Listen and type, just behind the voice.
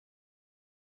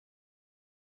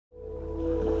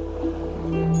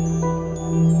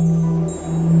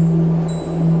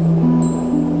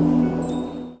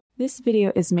This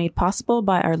video is made possible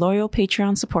by our loyal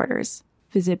Patreon supporters.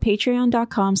 Visit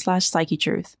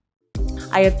patreon.com/Psychetruth.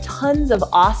 I have tons of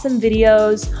awesome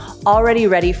videos already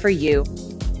ready for you.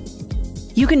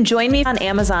 You can join me on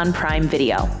Amazon Prime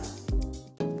Video.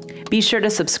 Be sure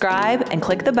to subscribe and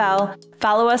click the bell.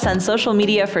 Follow us on social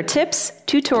media for tips,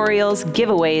 tutorials,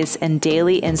 giveaways, and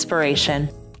daily inspiration.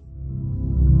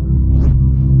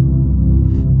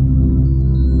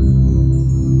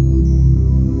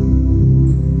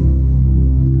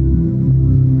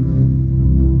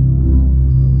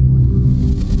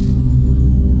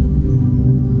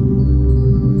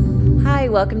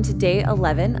 Welcome to day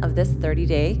 11 of this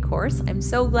 30-day course. I'm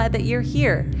so glad that you're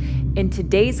here. In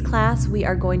today's class, we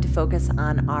are going to focus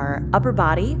on our upper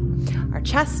body, our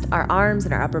chest, our arms,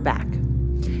 and our upper back.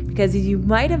 Because as you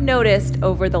might have noticed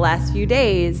over the last few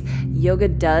days, yoga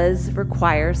does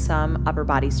require some upper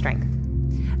body strength.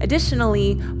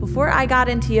 Additionally, before I got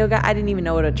into yoga, I didn't even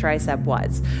know what a tricep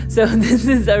was. So this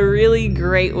is a really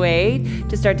great way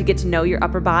to start to get to know your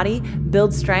upper body,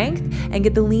 build strength, and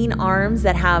get the lean arms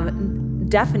that have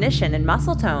definition and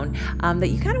muscle tone that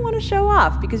you kind of want to show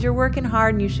off because you're working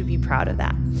hard and you should be proud of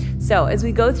that. So as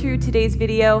we go through today's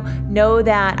video, know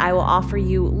that I will offer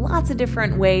you lots of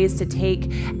different ways to take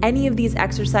any of these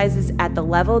exercises at the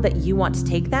level that you want to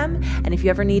take them. And if you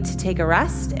ever need to take a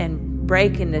rest and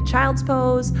break into child's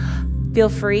pose, feel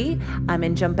free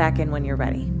and jump back in when you're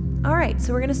ready. All right,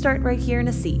 so we're going to start right here in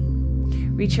a seat.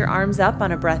 Reach your arms up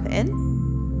on a breath in.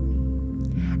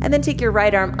 And then take your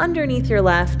right arm underneath your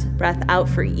left, breath out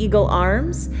for eagle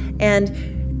arms.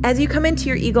 And as you come into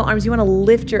your eagle arms, you want to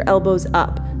lift your elbows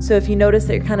up. So if you notice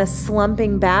that you're kind of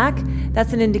slumping back,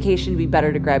 that's an indication to be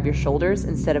better to grab your shoulders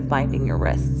instead of binding your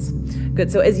wrists.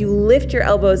 Good, so as you lift your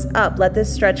elbows up, let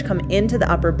this stretch come into the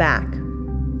upper back.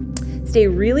 Stay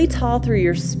really tall through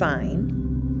your spine.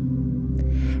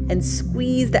 And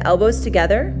squeeze the elbows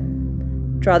together.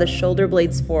 Draw the shoulder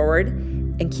blades forward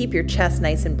and keep your chest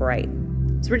nice and bright.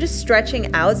 So we're just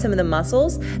stretching out some of the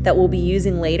muscles that we'll be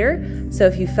using later. So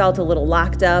if you felt a little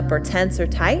locked up or tense or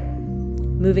tight,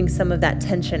 moving some of that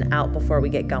tension out before we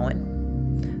get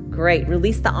going. Great,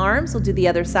 release the arms. We'll do the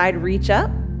other side, reach up.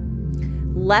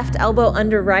 Left elbow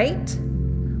under right.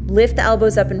 Lift the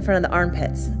elbows up in front of the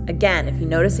armpits. Again, if you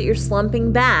notice that you're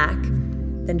slumping back,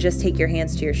 then just take your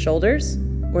hands to your shoulders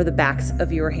or the backs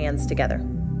of your hands together.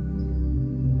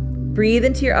 Breathe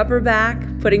into your upper back,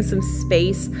 putting some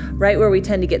space right where we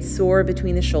tend to get sore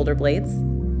between the shoulder blades.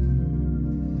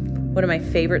 One of my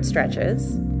favorite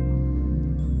stretches.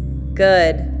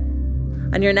 Good.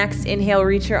 On your next inhale,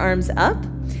 reach your arms up.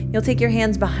 You'll take your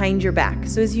hands behind your back.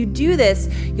 So as you do this,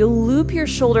 you'll loop your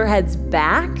shoulder heads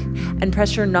back and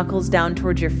press your knuckles down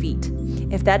towards your feet.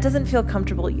 If that doesn't feel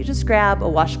comfortable, you just grab a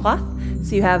washcloth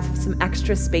so you have some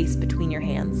extra space between your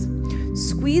hands.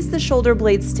 Squeeze the shoulder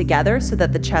blades together so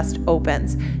that the chest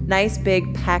opens. Nice big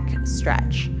pec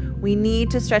stretch. We need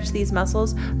to stretch these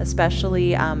muscles,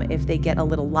 especially if they get a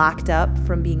little locked up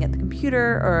from being at the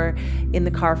computer or in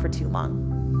the car for too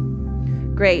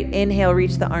long. Great. Inhale,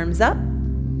 reach the arms up.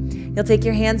 You'll take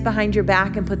your hands behind your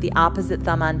back and put the opposite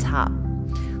thumb on top.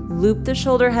 Loop the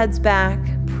shoulder heads back,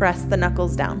 press the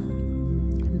knuckles down.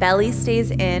 Belly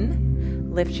stays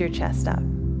in, lift your chest up.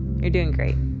 You're doing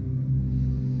great.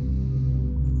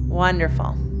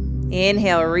 Wonderful.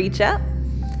 Inhale, reach up.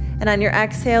 And on your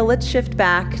exhale, let's shift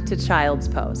back to child's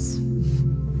pose.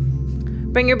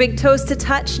 Bring your big toes to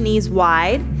touch, knees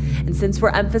wide. And since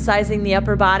we're emphasizing the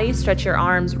upper body, stretch your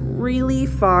arms really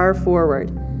far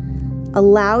forward.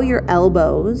 Allow your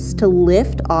elbows to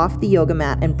lift off the yoga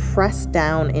mat and press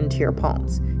down into your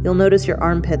palms. You'll notice your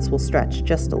armpits will stretch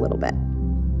just a little bit.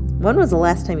 When was the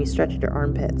last time you stretched your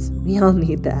armpits? We all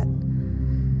need that.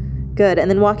 Good,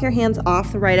 and then walk your hands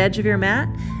off the right edge of your mat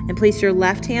and place your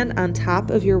left hand on top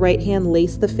of your right hand,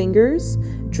 lace the fingers,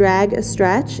 drag a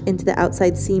stretch into the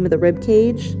outside seam of the rib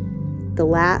cage, the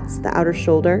lats, the outer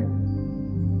shoulder.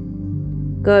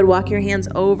 Good, walk your hands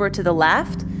over to the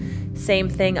left. Same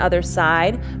thing, other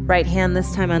side. Right hand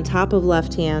this time on top of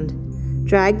left hand.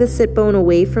 Drag the sit bone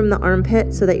away from the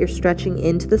armpit so that you're stretching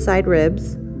into the side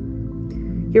ribs.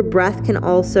 Your breath can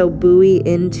also buoy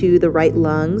into the right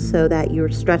lungs so that you're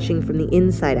stretching from the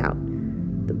inside out.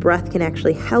 The breath can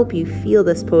actually help you feel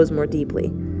this pose more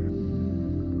deeply.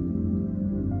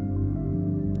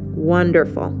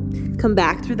 Wonderful. Come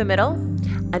back through the middle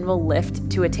and we'll lift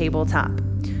to a tabletop.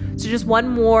 So just one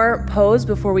more pose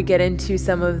before we get into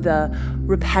some of the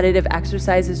repetitive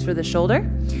exercises for the shoulder.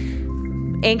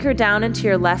 Anchor down into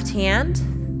your left hand,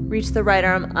 reach the right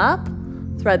arm up,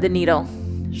 thread the needle.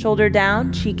 Shoulder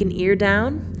down, cheek and ear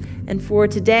down. And for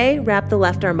today, wrap the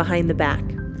left arm behind the back.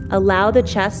 Allow the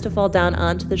chest to fall down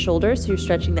onto the shoulders so you're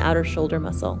stretching the outer shoulder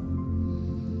muscle.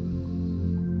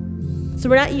 So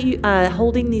we're not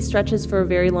holding these stretches for a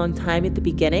very long time at the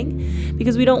beginning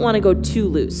because we don't want to go too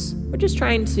loose. We're just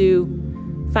trying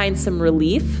to find some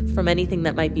relief from anything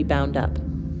that might be bound up.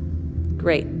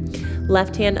 Great.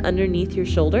 Left hand underneath your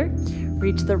shoulder.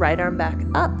 Reach the right arm back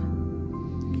up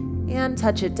and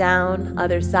touch it down.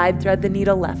 Other side, thread the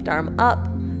needle, left arm up.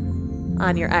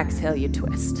 On your exhale, you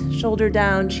twist. Shoulder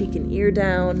down, cheek and ear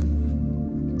down.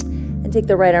 And take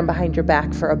the right arm behind your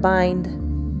back for a bind.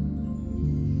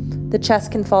 The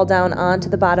chest can fall down onto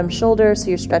the bottom shoulder, so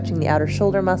you're stretching the outer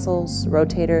shoulder muscles,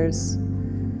 rotators.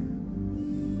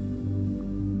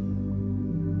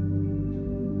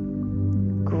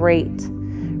 Great.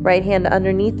 Right hand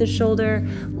underneath the shoulder,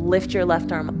 lift your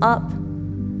left arm up,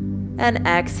 and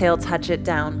exhale, touch it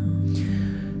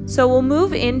down. So we'll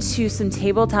move into some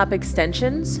tabletop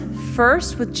extensions,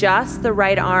 first with just the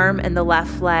right arm and the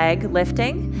left leg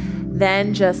lifting,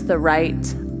 then just the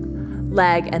right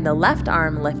leg and the left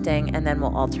arm lifting, and then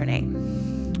we'll alternate.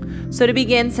 So to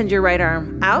begin, send your right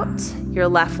arm out, your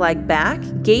left leg back,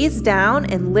 gaze down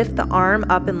and lift the arm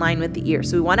up in line with the ear.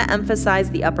 So we want to emphasize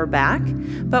the upper back,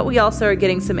 but we also are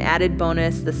getting some added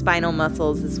bonus, the spinal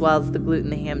muscles as well as the glute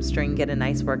and the hamstring get a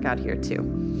nice workout here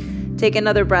too. Take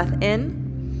another breath in.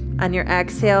 On your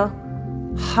exhale,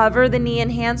 hover the knee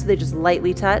and hand so they just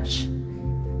lightly touch,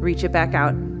 reach it back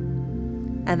out,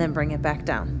 and then bring it back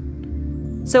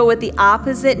down. So with the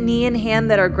opposite knee and hand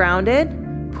that are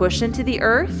grounded, push into the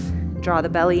earth, draw the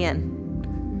belly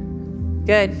in.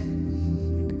 Good.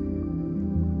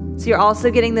 So you're also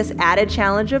getting this added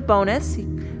challenge of bonus,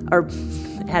 or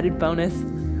added bonus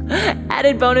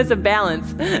of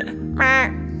balance.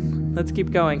 Let's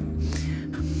keep going.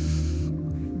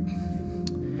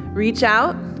 Reach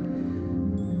out.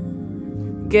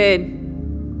 Good.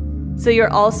 So you're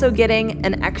also getting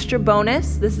an extra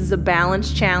bonus. This is a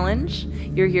balance challenge.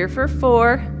 You're here for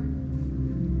 4,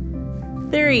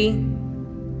 3,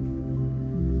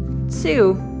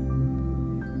 2,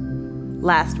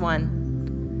 last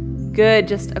one. Good,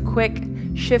 just a quick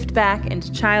shift back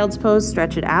into child's pose,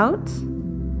 stretch it out,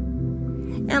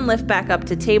 and lift back up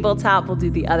to tabletop. We'll do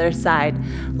the other side.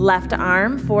 Left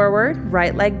arm forward,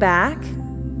 right leg back,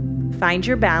 find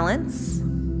your balance,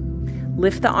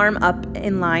 lift the arm up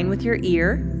in line with your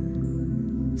ear,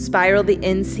 spiral the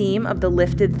inseam of the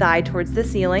lifted thigh towards the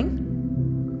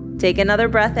ceiling. Take another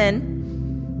breath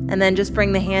in, and then just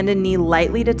bring the hand and knee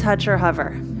lightly to touch or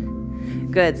hover.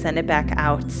 Good, send it back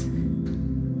out.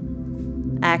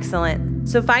 Excellent.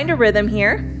 So find a rhythm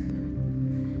here.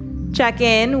 Check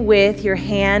in with your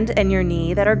hand and your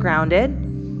knee that are grounded.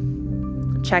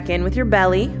 Check in with your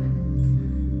belly.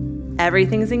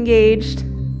 Everything's engaged.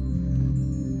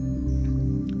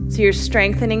 So you're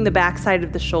strengthening the backside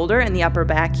of the shoulder and the upper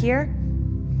back here,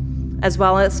 as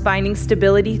well as finding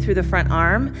stability through the front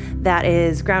arm that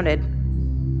is grounded.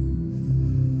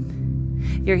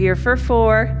 You're here for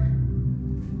 4,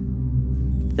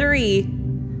 3,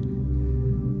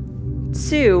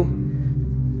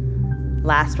 2,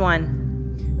 last one.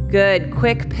 Good,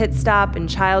 quick pit stop in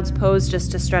child's pose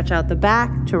just to stretch out the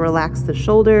back, to relax the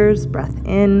shoulders. Breath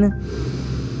in.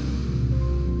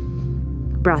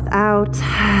 Breath out.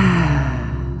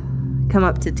 Come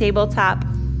up to tabletop.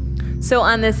 So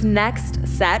on this next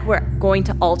set, we're going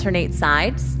to alternate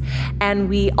sides, and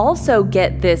we also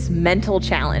get this mental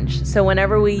challenge. So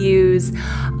whenever we use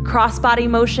cross-body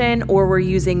motion, or we're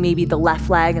using maybe the left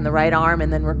leg and the right arm,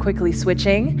 and then we're quickly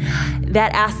switching,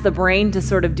 that asks the brain to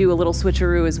sort of do a little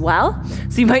switcheroo as well.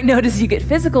 So you might notice you get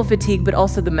physical fatigue, but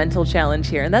also the mental challenge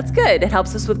here, and that's good. It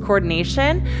helps us with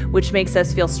coordination, which makes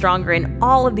us feel stronger in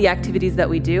all of the activities that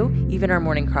we do, even our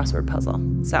morning crossword puzzle.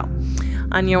 So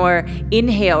on your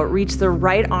inhale, reach the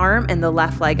right arm and the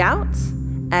left leg out.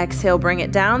 Exhale, bring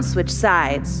it down, switch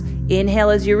sides.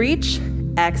 Inhale as you reach,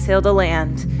 exhale to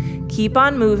land. Keep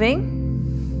on moving.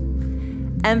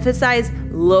 Emphasize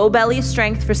low belly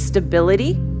strength for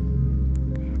stability,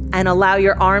 and allow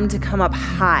your arm to come up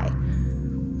high.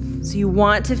 So you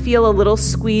want to feel a little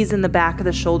squeeze in the back of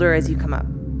the shoulder as you come up.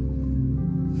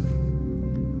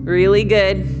 Really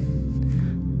good.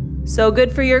 So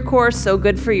good for your core, so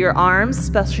good for your arms,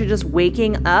 especially just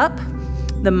waking up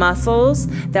the muscles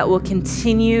that will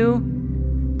continue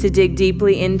to dig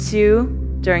deeply into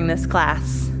during this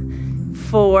class.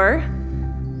 4,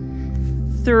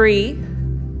 3,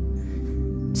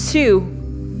 2,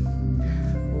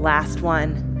 last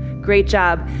one. Great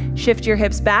job. Shift your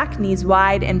hips back, knees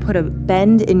wide, and put a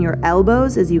bend in your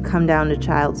elbows as you come down to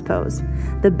child's pose.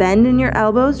 The bend in your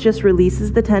elbows just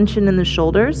releases the tension in the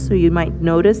shoulders, so you might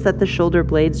notice that the shoulder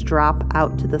blades drop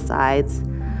out to the sides.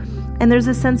 and there's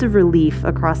a sense of relief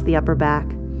across the upper back.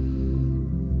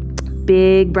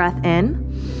 Big breath in.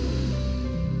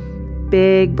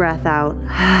 Big breath out.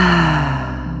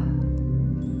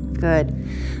 Good.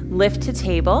 Lift to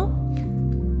table.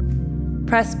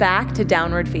 Press back to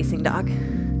downward facing dog.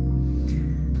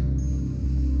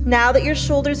 Now that your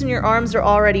shoulders and your arms are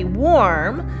already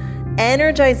warm,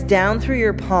 energize down through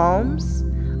your palms.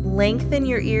 Lengthen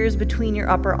your ears between your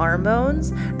upper arm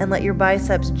bones and let your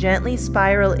biceps gently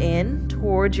spiral in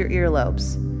towards your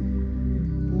earlobes.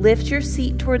 Lift your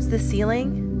seat towards the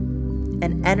ceiling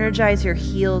and energize your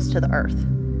heels to the earth.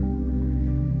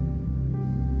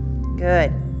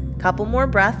 Good. Couple more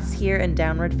breaths here in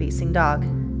downward facing dog.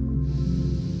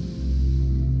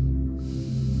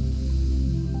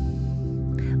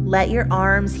 Let your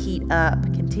arms heat up.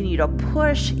 Continue to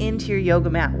push into your yoga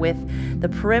mat with the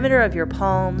perimeter of your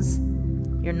palms,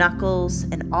 your knuckles,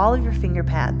 and all of your finger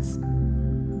pads.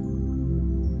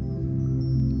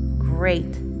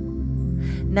 Great.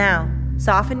 Now,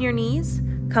 soften your knees.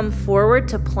 Come forward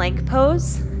to plank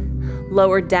pose.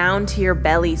 Lower down to your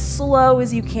belly, slow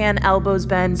as you can, elbows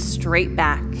bend straight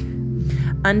back.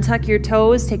 Untuck your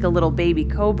toes, take a little baby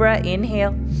cobra,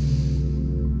 inhale.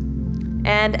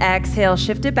 And exhale,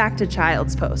 shift it back to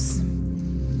child's pose.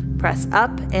 Press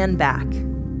up and back.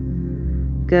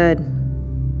 Good.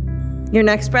 Your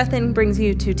next breath in brings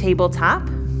you to tabletop.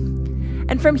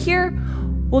 And from here,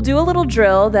 we'll do a little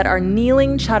drill that are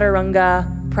kneeling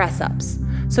chaturanga press-ups.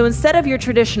 So instead of your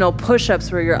traditional push-ups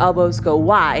where your elbows go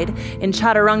wide, in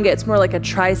chaturanga it's more like a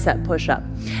tricep push-up.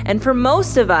 And for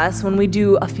most of us, when we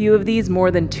do a few of these,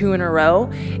 more than 2 in a row,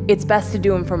 it's best to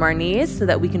do them from our knees so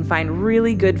that we can find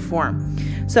really good form.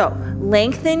 So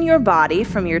lengthen your body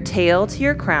from your tail to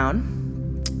your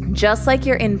crown, just like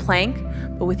you're in plank,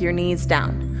 but with your knees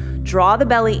down. Draw the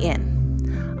belly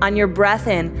in. On your breath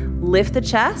in, lift the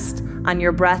chest. On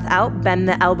your breath out, bend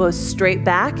the elbows straight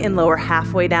back and lower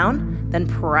halfway down. Then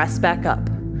press back up.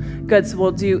 Good, so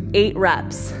we'll do 8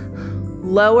 reps.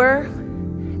 Lower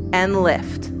and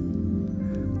lift.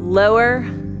 Lower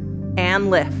and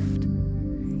lift.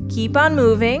 Keep on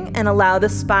moving and allow the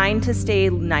spine to stay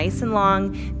nice and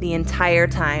long the entire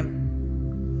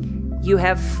time. You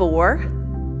have 4,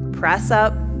 press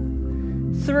up.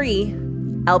 3,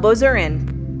 elbows are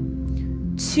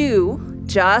in. 2,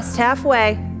 just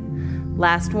halfway.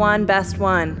 Last one, best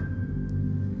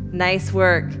one. Nice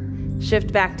work.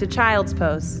 Shift back to child's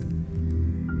pose.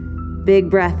 Big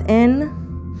breath in.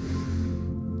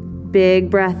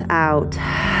 Big breath out.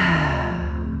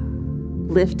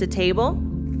 Lift to table.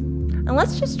 And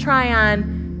let's just try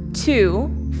on 2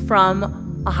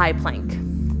 from a high plank.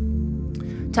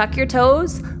 Tuck your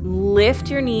toes, lift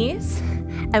your knees,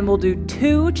 and we'll do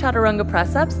 2 chaturanga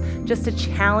press-ups just to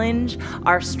challenge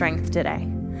our strength today.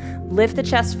 Lift the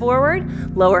chest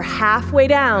forward, lower halfway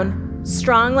down.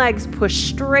 Strong legs, push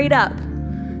straight up.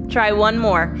 Try one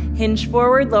more. Hinge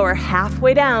forward, lower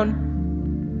halfway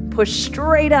down. Push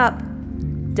straight up.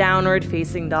 Downward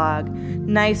facing dog.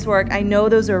 Nice work. I know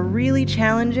those are really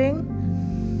challenging.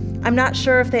 I'm not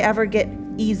sure if they ever get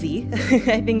easy.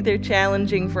 I think they're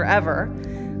challenging forever.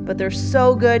 But they're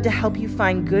so good to help you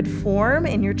find good form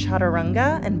in your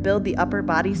chaturanga and build the upper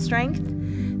body strength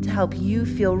to help you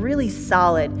feel really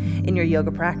solid in your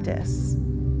yoga practice.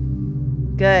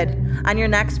 Good. On your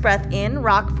next breath in,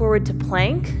 rock forward to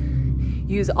plank.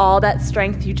 Use all that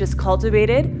strength you just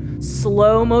cultivated.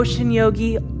 Slow motion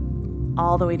yogi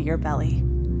all the way to your belly.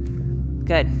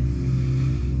 Good.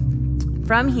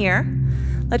 From here,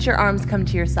 let your arms come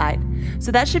to your side.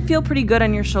 So that should feel pretty good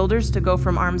on your shoulders to go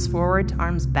from arms forward to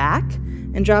arms back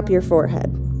and drop your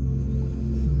forehead.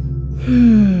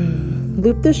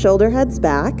 Loop the shoulder heads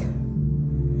back.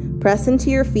 Press into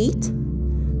your feet.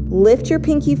 Lift your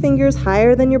pinky fingers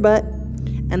higher than your butt,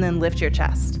 and then lift your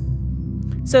chest.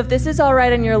 So if this is all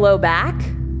right on your low back,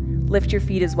 lift your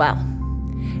feet as well.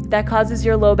 If that causes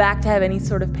your low back to have any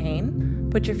sort of pain,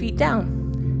 put your feet down.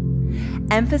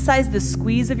 Emphasize the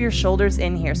squeeze of your shoulders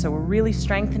in here, so we're really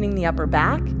strengthening the upper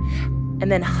back, and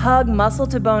then hug muscle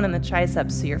to bone in the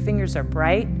triceps so your fingers are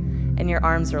bright and your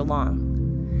arms are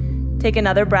long. Take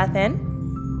another breath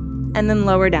in, and then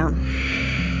lower down.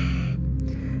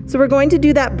 So we're going to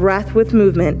do that breath with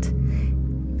movement.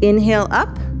 Inhale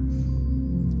up,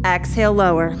 exhale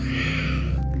lower.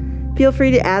 Feel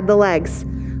free to add the legs.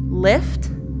 Lift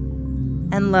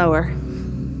and lower.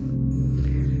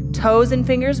 Toes and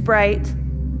fingers bright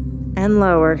and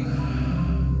lower.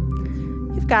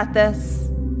 You've got this.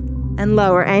 And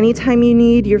lower. Anytime you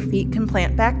need, your feet can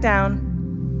plant back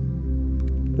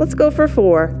down. Let's go for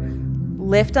 4.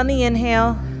 Lift on the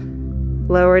inhale,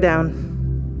 lower down.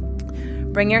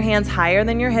 Bring your hands higher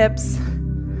than your hips.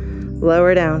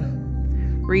 lower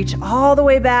down. Reach all the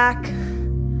way back,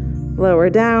 lower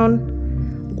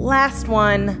down. Last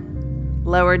one,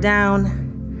 lower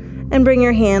down. And bring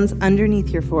your hands underneath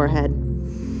your forehead.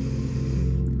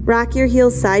 Rock your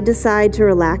heels side to side to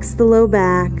relax the low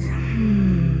back.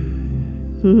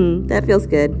 That feels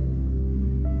good.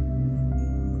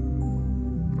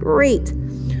 Great.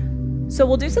 So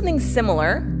we'll do something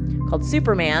similar called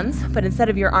Superman's, but instead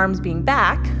of your arms being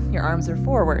back, your arms are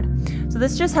forward. So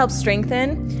this just helps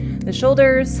strengthen the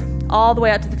shoulders all the way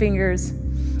out to the fingers,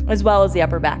 as well as the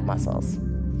upper back muscles.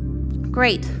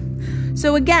 Great.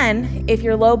 So again, if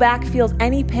your low back feels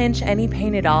any pinch, any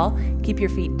pain at all, keep your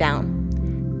feet down.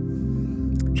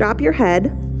 Drop your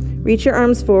head, reach your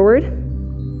arms forward,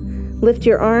 lift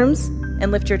your arms,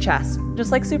 and lift your chest,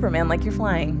 just like Superman, like you're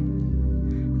flying.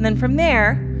 And then from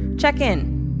there, check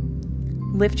in.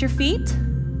 Lift your feet.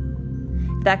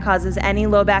 If that causes any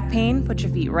low back pain, put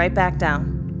your feet right back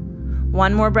down.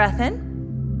 One more breath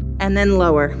in, and then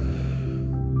lower.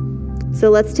 So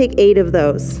let's take 8 of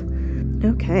those.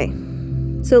 Okay.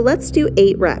 So let's do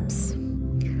 8 reps.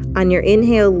 On your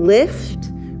inhale, lift.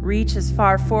 Reach as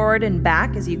far forward and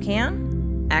back as you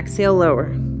can. Exhale,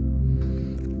 lower.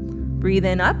 Breathe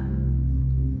in, up.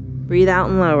 Breathe out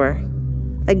and lower.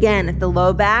 Again, if the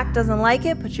low back doesn't like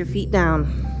it, put your feet down.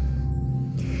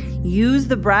 Use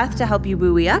the breath to help you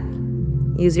buoy up.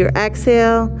 Use your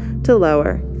exhale to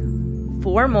lower.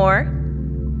 4 more.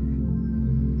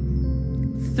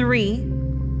 3.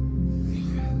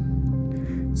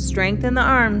 Strengthen the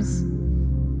arms.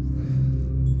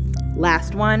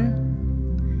 Last one.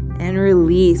 And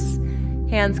release.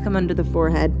 Hands come under the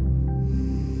forehead.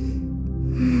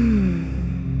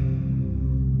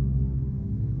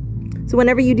 So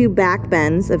whenever you do back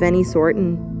bends of any sort,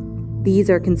 and these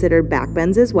are considered back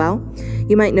bends as well,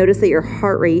 you might notice that your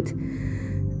heart rate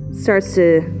starts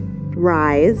to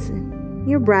rise.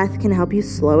 Your breath can help you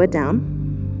slow it down.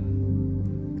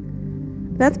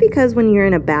 That's because when you're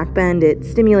in a back bend, it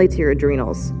stimulates your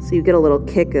adrenals. So you get a little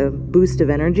kick, a boost of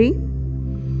energy.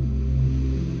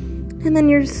 And then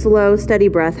your slow, steady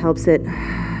breath helps it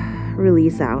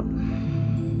release out.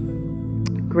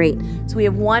 Great. So we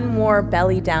have one more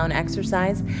belly down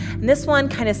exercise. And this one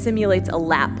kind of simulates a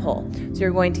lat pull. So you're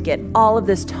going to get all of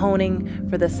this toning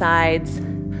for the sides,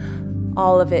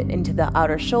 all of it into the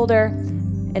outer shoulder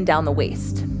and down the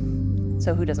waist.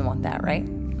 So who doesn't want that, right?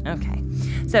 Okay.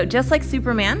 So just like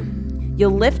Superman,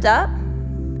 you'll lift up,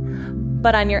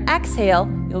 but on your exhale,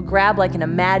 you'll grab like an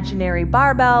imaginary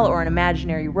barbell or an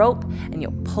imaginary rope and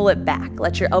you'll pull it back.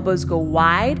 Let your elbows go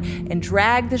wide and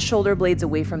drag the shoulder blades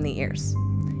away from the ears.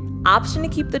 Option to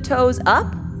keep the toes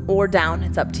up or down,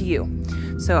 it's up to you.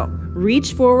 So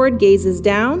reach forward, gazes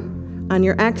down. On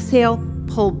your exhale,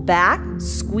 pull back,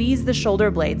 squeeze the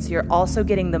shoulder blades. You're also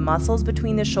getting the muscles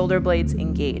between the shoulder blades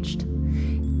engaged.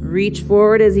 Reach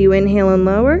forward as you inhale and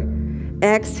lower.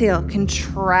 Exhale,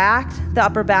 contract the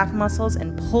upper back muscles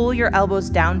and pull your elbows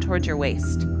down towards your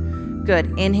waist.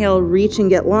 Good. Inhale, reach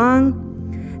and get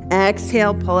long.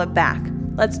 Exhale, pull it back.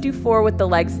 Let's do 4 with the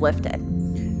legs lifted.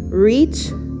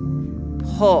 Reach,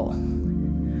 pull.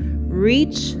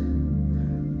 Reach,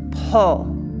 pull.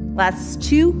 Last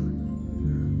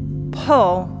 2,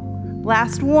 pull.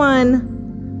 Last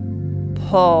 1,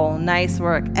 pull. Nice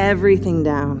work. Everything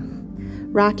down.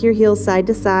 Rock your heels side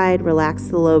to side. Relax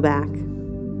the low back.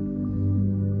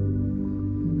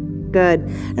 Good.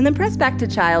 And then press back to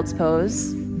child's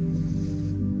pose.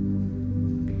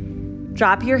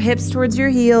 Drop your hips towards your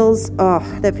heels. Oh,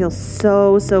 that feels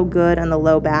so, so good on the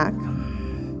low back.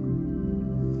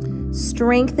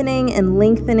 Strengthening and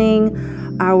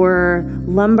lengthening our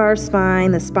lumbar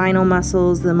spine, the spinal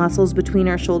muscles, the muscles between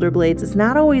our shoulder blades is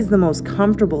not always the most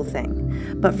comfortable thing.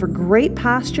 But for great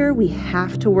posture, we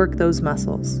have to work those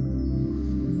muscles.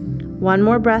 1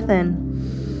 more breath in.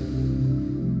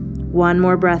 1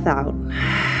 more breath out.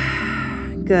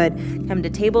 Good. Come to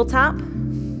tabletop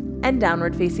and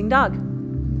downward facing dog.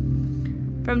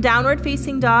 From downward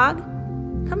facing dog,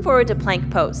 come forward to plank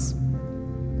pose.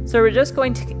 So we're just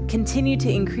going to continue to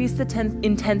increase the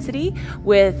intensity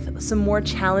with some more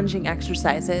challenging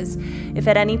exercises. If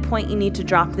at any point you need to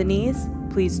drop the knees,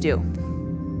 please do.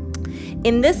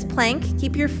 In this plank,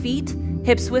 keep your feet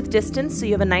hips width distance so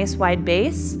you have a nice wide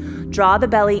base. Draw the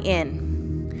belly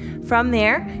in. From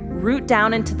there, root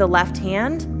down into the left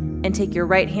hand and take your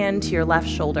right hand to your left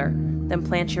shoulder. Then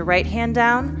plant your right hand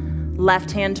down,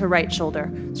 left hand to right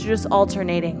shoulder. So you're just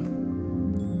alternating.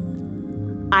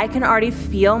 I can already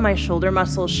feel my shoulder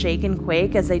muscles shake and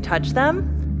quake as I touch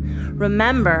them.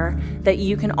 Remember that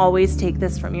you can always take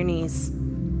this from your knees.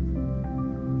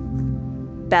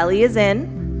 Belly is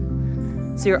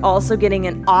in. So you're also getting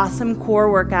an awesome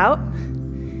core workout.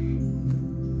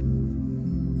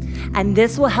 And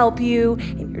this will help you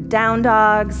in your down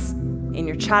dogs, in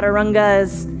your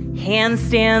chaturangas,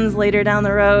 handstands later down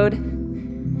the road.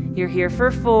 You're here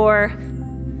for 4,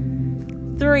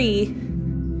 3,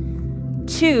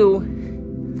 2,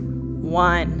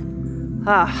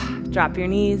 1. Drop your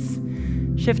knees,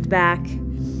 shift back,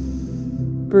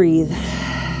 breathe.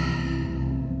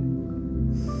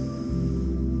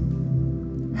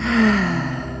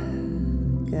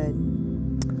 Good.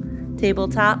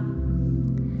 Tabletop.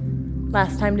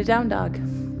 Last time to down dog.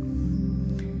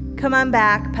 Come on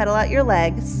back, pedal out your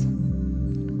legs,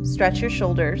 stretch your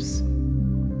shoulders.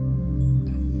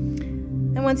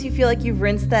 And once you feel like you've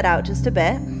rinsed that out just a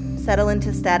bit, settle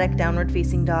into static downward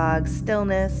facing dog,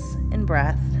 stillness and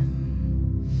breath.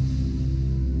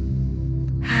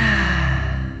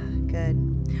 Good.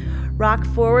 Rock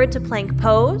forward to plank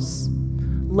pose.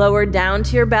 Lower down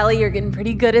to your belly. You're getting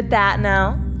pretty good at that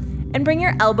now. And bring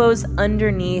your elbows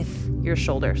underneath your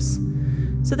shoulders.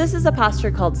 So this is a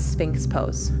posture called Sphinx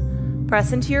pose.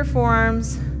 Press into your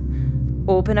forearms,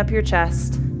 open up your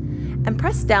chest, and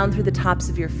press down through the tops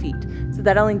of your feet. So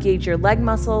that'll engage your leg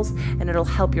muscles and it'll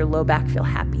help your low back feel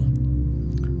happy.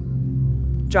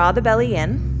 Draw the belly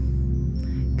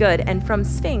in. Good. And from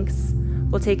Sphinx,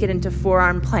 we'll take it into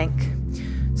forearm plank.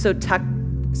 So tuck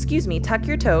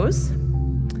your toes.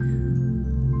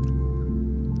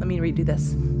 Let me redo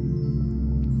this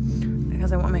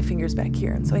because I want my fingers back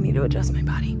here, and so I need to adjust my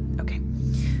body. Okay,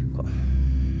 cool.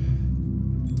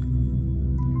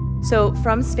 So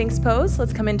from Sphinx pose,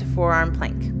 let's come into forearm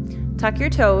plank. Tuck your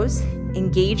toes,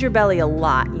 engage your belly a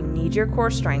lot. You need your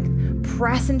core strength.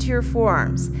 Press into your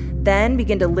forearms. Then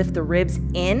begin to lift the ribs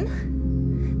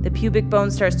in. The pubic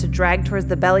bone starts to drag towards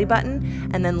the belly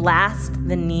button, and then last,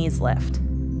 the knees lift.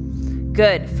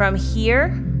 Good. From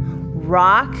here,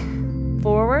 rock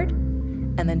forward,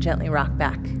 and then gently rock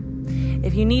back.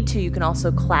 If you need to, you can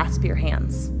also clasp your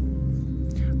hands.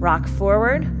 Rock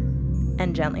forward,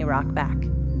 and gently rock back.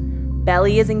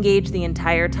 Belly is engaged the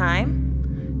entire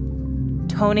time.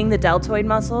 Toning the deltoid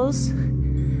muscles.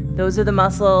 Those are the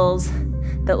muscles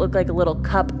that look like a little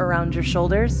cup around your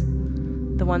shoulders.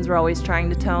 The ones we're always trying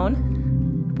to tone.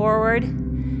 Forward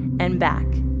and back.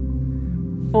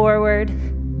 Forward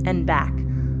and back.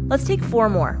 Let's take 4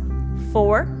 more.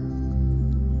 4,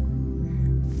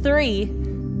 3,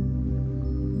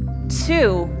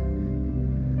 2,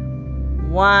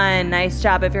 1. Nice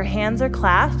job. If your hands are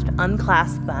clasped,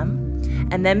 unclasp them.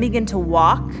 And then begin to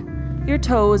walk your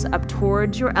toes up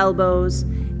towards your elbows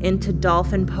into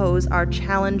dolphin pose, our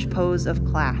challenge pose of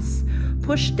class.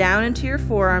 Push down into your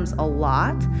forearms a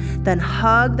lot, then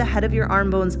hug the head of your arm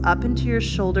bones up into your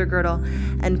shoulder girdle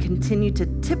and continue to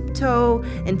tiptoe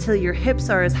until your hips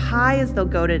are as high as they'll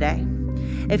go today.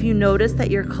 If you notice that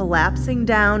you're collapsing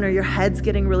down or your head's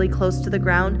getting really close to the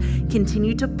ground,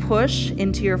 continue to push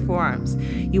into your forearms.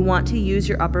 You want to use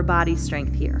your upper body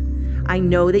strength here. I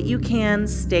know that you can.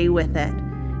 Stay with it.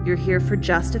 You're here for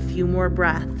just a few more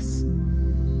breaths.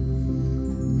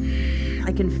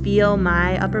 I can feel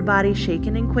my upper body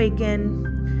shaking and quaking.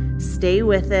 Stay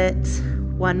with it.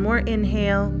 1 more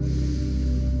inhale.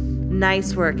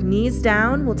 Nice work. Knees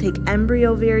down. We'll take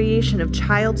embryo variation of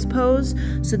child's pose.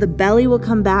 So the belly will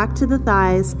come back to the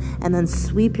thighs, and then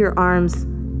sweep your arms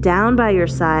down by your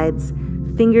sides,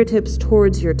 fingertips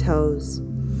towards your toes.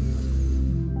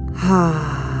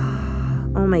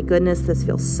 Oh my goodness, this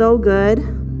feels so good.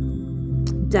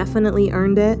 Definitely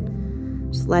earned it.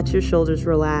 Just let your shoulders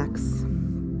relax.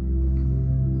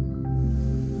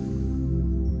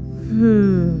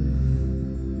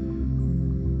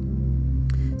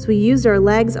 So we used our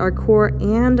legs, our core,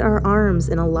 and our arms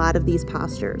in a lot of these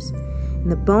postures.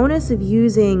 And the bonus of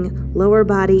using lower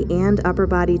body and upper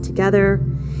body together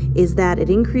is that it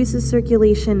increases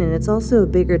circulation, and it's also a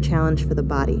bigger challenge for the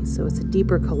body. So it's a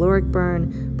deeper caloric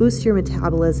burn, boosts your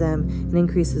metabolism, and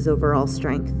increases overall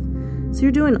strength. So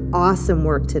you're doing awesome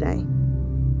work today.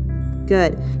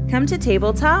 Good. Come to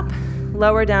tabletop.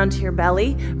 Lower down to your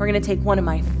belly. We're going to take one of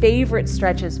my favorite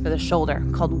stretches for the shoulder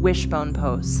called wishbone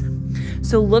pose.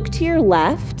 So look to your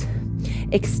left,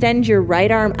 extend your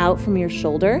right arm out from your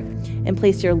shoulder, and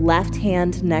place your left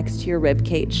hand next to your rib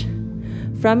cage.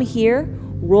 From here,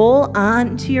 roll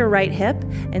onto your right hip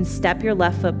and step your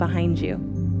left foot behind you.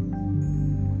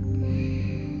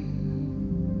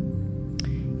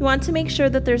 You want to make sure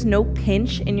that there's no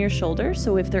pinch in your shoulder,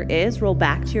 so if there is, roll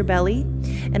back to your belly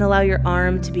and allow your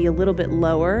arm to be a little bit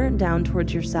lower down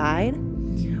towards your side,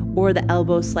 or the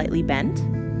elbow slightly bent.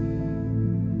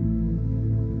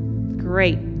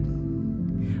 Great.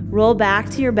 Roll back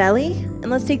to your belly,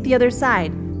 and let's take the other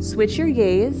side. Switch your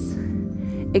gaze.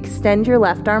 Extend your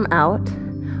left arm out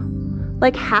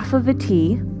like half of a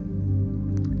T.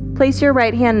 Place your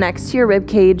right hand next to your rib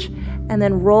cage and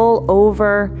then roll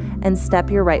over and step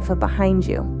your right foot behind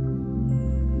you.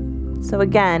 So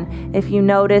again, if you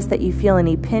notice that you feel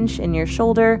any pinch in your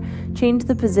shoulder, change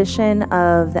the position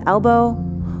of the elbow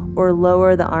or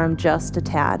lower the arm just a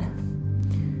tad.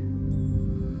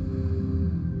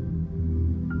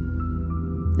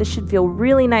 This should feel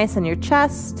really nice on your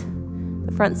chest,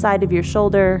 the front side of your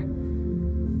shoulder,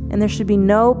 and there should be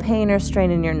no pain or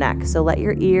strain in your neck. So let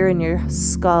your ear and your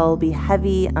skull be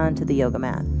heavy onto the yoga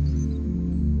mat.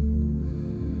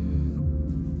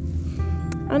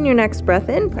 On your next breath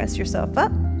in, press yourself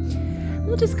up.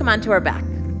 We'll just come onto our back.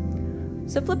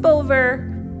 So flip over,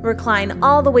 recline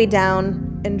all the way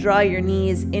down, and draw your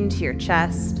knees into your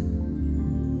chest.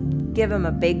 Give them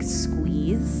a big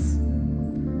squeeze.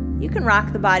 You can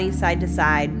rock the body side to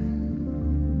side.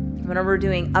 Whenever we're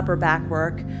doing upper back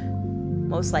work,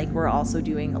 most like we're also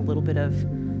doing a little bit of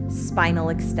spinal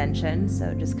extension.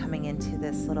 So just coming into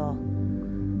this little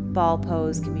ball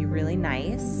pose can be really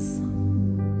nice.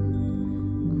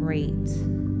 Great.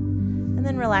 And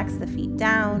then relax the feet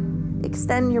down.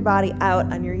 Extend your body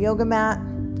out on your yoga mat.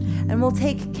 And we'll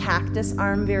take cactus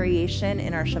arm variation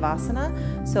in our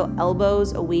Shavasana. So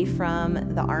elbows away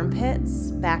from the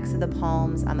armpits, backs of the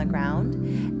palms on the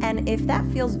ground. And if that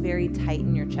feels very tight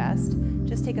in your chest,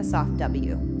 just take a soft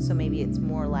W. So maybe it's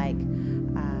more like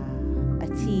a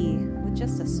T with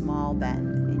just a small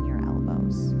bend in your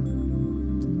elbows.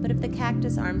 But if the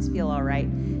cactus arms feel all right,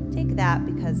 take that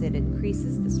because it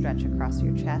increases the stretch across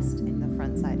your chest and the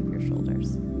front side of your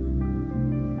shoulders.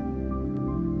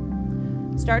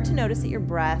 Start to notice that your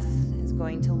breath is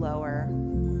going to lower,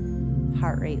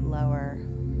 heart rate lower,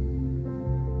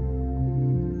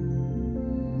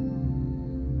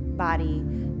 body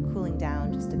cooling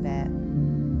down just a bit.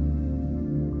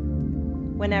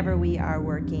 Whenever we are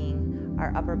working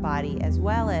our upper body as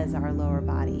well as our lower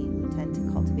body, we tend to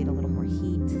cultivate a little more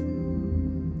heat.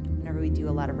 Whenever we do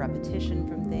a lot of repetition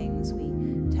from things, we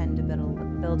tend to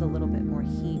build a little bit more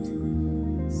heat.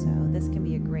 So this can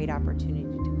be a great opportunity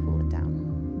to cool it down.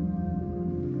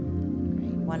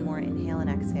 Great. One more inhale and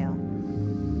exhale.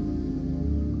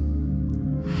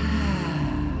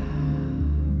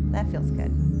 That feels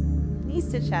good. Knees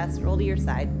to chest, roll to your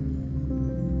side.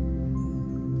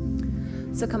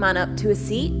 So come on up to a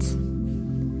seat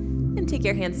and take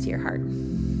your hands to your heart.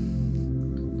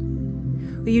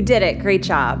 Well, you did it. Great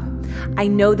job. I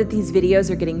know that these videos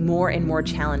are getting more and more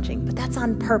challenging, but that's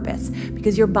on purpose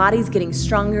because your body's getting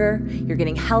stronger, you're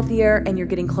getting healthier, and you're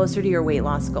getting closer to your weight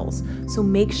loss goals. So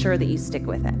make sure that you stick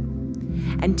with it.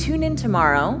 And tune in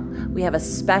tomorrow. We have a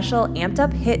special amped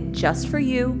up HIIT just for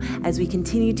you as we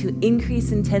continue to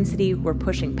increase intensity. We're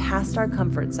pushing past our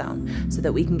comfort zone so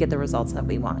that we can get the results that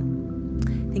we want.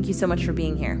 Thank you so much for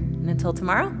being here. And until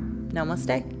tomorrow,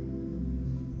 namaste.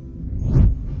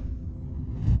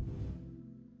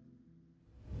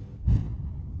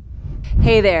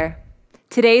 Hey there.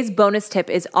 Today's bonus tip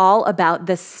is all about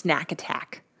the snack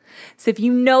attack. So if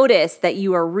you notice that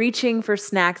you are reaching for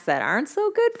snacks that aren't so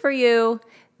good for you,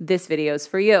 this video is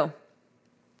for you.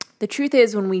 The truth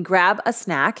is, when we grab a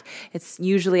snack, it's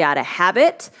usually out of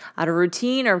habit, out of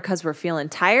routine, or because we're feeling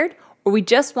tired, or we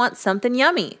just want something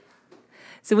yummy.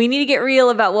 So we need to get real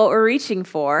about what we're reaching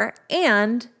for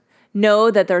and know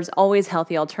that there's always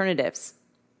healthy alternatives.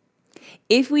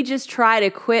 If we just try to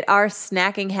quit our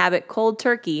snacking habit cold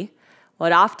turkey,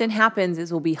 what often happens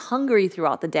is we'll be hungry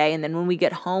throughout the day, and then when we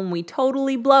get home, we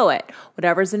totally blow it.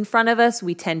 Whatever's in front of us,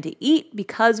 we tend to eat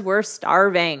because we're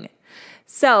starving.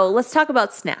 So let's talk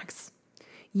about snacks.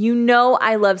 You know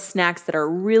I love snacks that are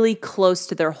really close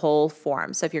to their whole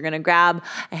form. So if you're going to grab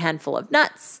a handful of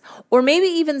nuts, or maybe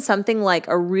even something like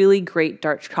a really great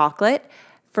dark chocolate,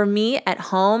 for me at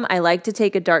home, I like to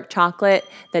take a dark chocolate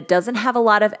that doesn't have a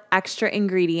lot of extra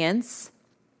ingredients,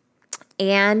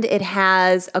 and it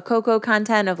has a cocoa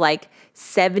content of like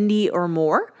 70 or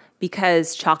more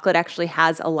because chocolate actually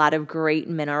has a lot of great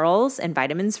minerals and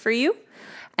vitamins for you.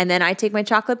 And then I take my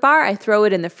chocolate bar, I throw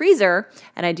it in the freezer,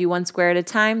 and I do one square at a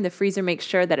time. The freezer makes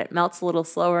sure that it melts a little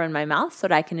slower in my mouth so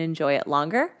that I can enjoy it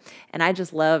longer. And I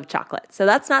just love chocolate. So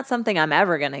that's not something I'm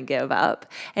ever going to give up.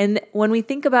 And when we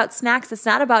think about snacks, it's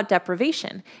not about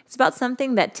deprivation. It's about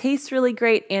something that tastes really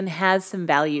great and has some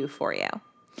value for you.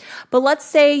 But let's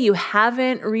say you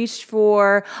haven't reached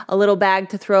for a little bag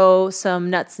to throw some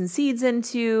nuts and seeds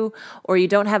into, or you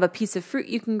don't have a piece of fruit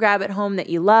you can grab at home that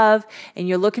you love, and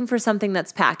you're looking for something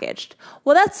that's packaged.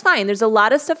 Well, that's fine. There's a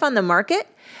lot of stuff on the market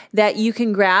that you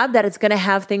can grab that it's going to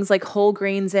have things like whole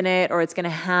grains in it, or it's going to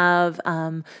have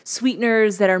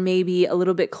sweeteners that are maybe a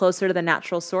little bit closer to the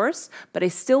natural source. But I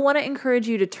still want to encourage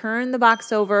you to turn the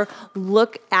box over,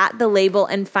 look at the label,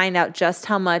 and find out just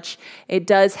how much it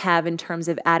does have in terms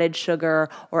of added sugar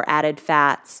or added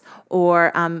fats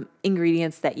or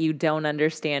ingredients that you don't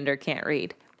understand or can't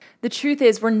read. The truth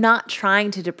is, we're not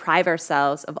trying to deprive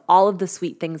ourselves of all of the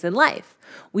sweet things in life.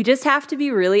 We just have to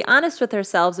be really honest with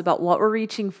ourselves about what we're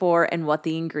reaching for and what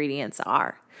the ingredients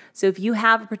are. So if you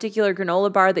have a particular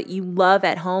granola bar that you love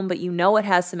at home, but you know it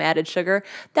has some added sugar,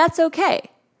 that's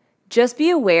okay. Just be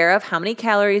aware of how many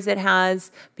calories it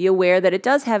has, be aware that it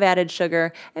does have added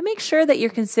sugar, and make sure that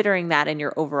you're considering that in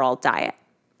your overall diet.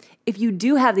 If you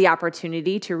do have the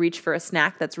opportunity to reach for a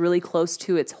snack that's really close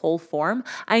to its whole form,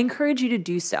 I encourage you to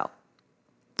do so.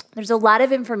 There's a lot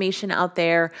of information out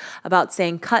there about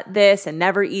saying cut this and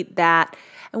never eat that.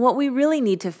 And what we really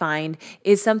need to find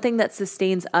is something that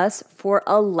sustains us for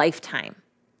a lifetime.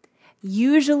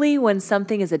 Usually when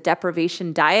something is a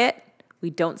deprivation diet, we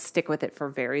don't stick with it for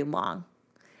very long.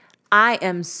 I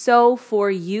am so for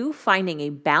you finding a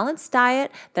balanced diet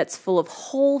that's full of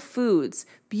whole foods,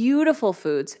 beautiful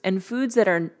foods, and foods that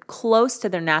are close to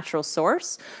their natural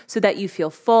source so that you feel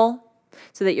full,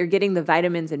 so that you're getting the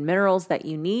vitamins and minerals that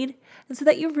you need, and so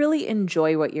that you really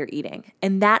enjoy what you're eating.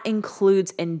 And that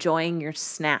includes enjoying your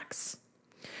snacks.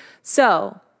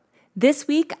 So this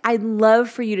week, I'd love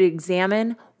for you to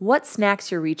examine what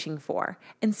snacks you're reaching for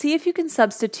and see if you can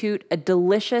substitute a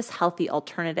delicious, healthy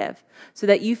alternative so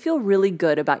that you feel really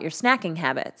good about your snacking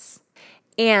habits.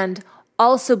 And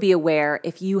also be aware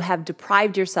if you have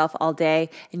deprived yourself all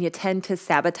day and you tend to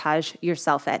sabotage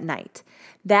yourself at night.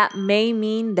 That may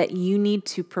mean that you need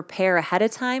to prepare ahead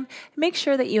of time and make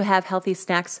sure that you have healthy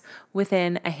snacks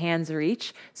within a hand's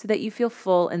reach so that you feel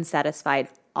full and satisfied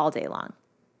all day long.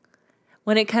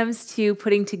 When it comes to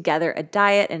putting together a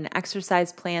diet and an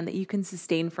exercise plan that you can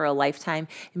sustain for a lifetime,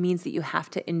 it means that you have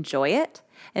to enjoy it,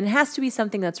 and it has to be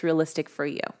something that's realistic for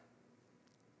you.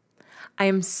 I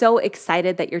am so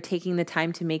excited that you're taking the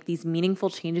time to make these meaningful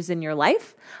changes in your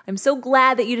life. I'm so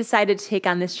glad that you decided to take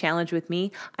on this challenge with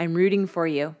me. I'm rooting for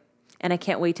you, and I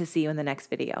can't wait to see you in the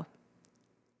next video.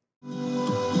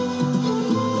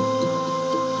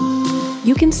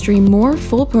 You can stream more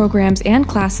full programs and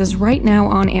classes right now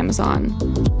on Amazon.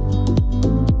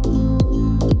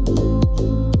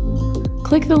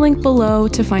 Click the link below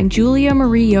to find Julia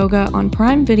Marie Yoga on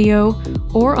Prime Video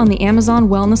or on the Amazon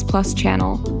Wellness Plus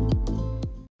channel.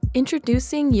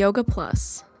 Introducing Yoga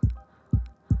Plus,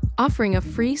 offering a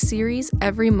free series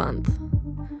every month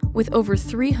with over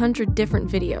 300 different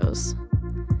videos.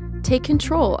 Take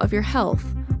control of your health.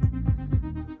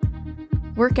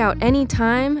 Work out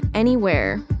anytime,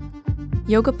 anywhere.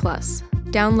 Yoga Plus.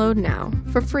 Download now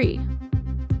for free.